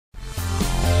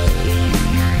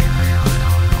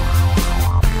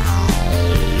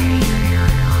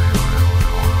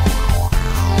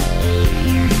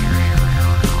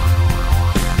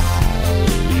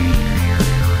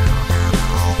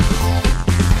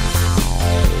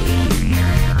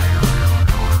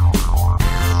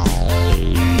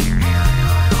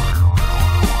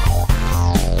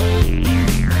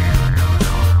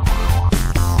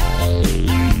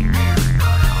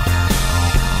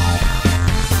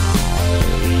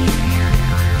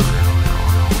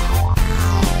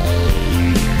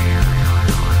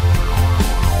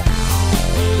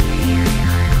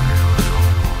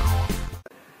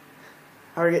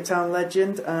Harrogate Town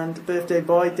legend and birthday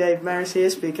boy Dave Merris here,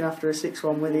 speaking after a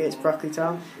 6-1 win against Brackley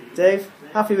Town. Dave,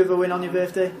 happy with a win on your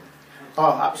birthday?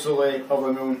 Oh, absolutely, over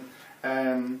the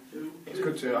moon. It's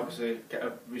good to obviously get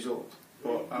a result,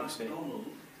 but obviously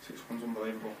 6-1's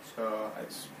unbelievable. So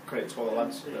it's credit to all the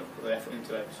lads that put the effort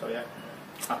into it. So yeah,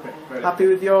 happy. Really. Happy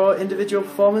with your individual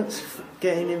performance,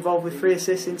 getting involved with 3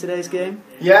 assists in today's game?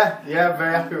 Yeah,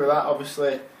 very happy with that.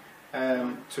 Obviously,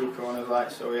 2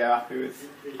 corners, so yeah, happy with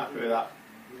that.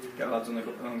 Get the lads on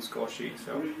the score sheet,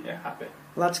 so yeah, happy.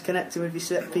 Lads connecting with your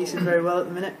set pieces very well at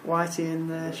the minute, Whitey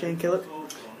and Shane Killock.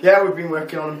 Yeah, we've been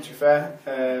working on them, to be fair,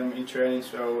 in training,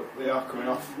 so they are coming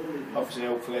off. Obviously,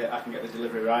 hopefully I can get the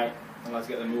delivery right and lads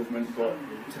get the movement, but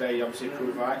today obviously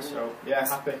proved right, so yeah,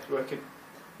 happy, it's working.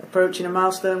 Approaching a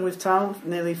milestone with Town,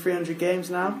 nearly 300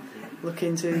 games now,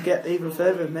 looking to get even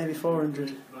further, maybe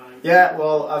 400. Yeah,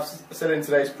 well, I've said in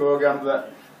today's programme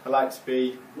that I like to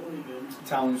be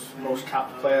Town's most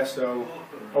capped player, so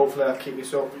hopefully I'll keep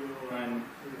this up and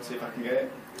see if I can get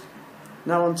it.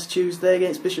 Now on to Tuesday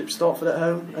against Bishop Stortford at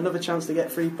home, another chance to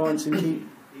get 3 points and keep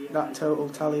that total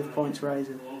tally of points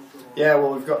rising. Yeah,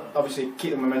 well, we've got obviously keep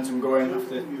the momentum going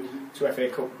after 2 FA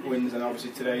Cup wins and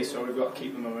obviously today, so we've got to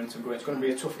keep the momentum going. It's going to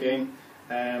be a tough game,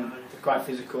 they're quite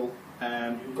physical,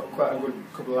 we've got quite a good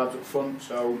couple of lads up front,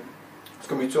 so it's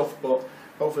going to be tough, but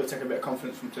hopefully take a bit of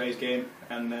confidence from today's game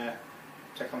and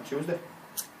take on Tuesday.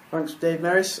 Thanks Dave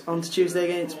Merris. On to Tuesday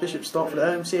against Bishop Stortford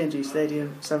at home, CNG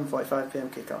Stadium, 7:45 PM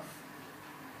kick-off.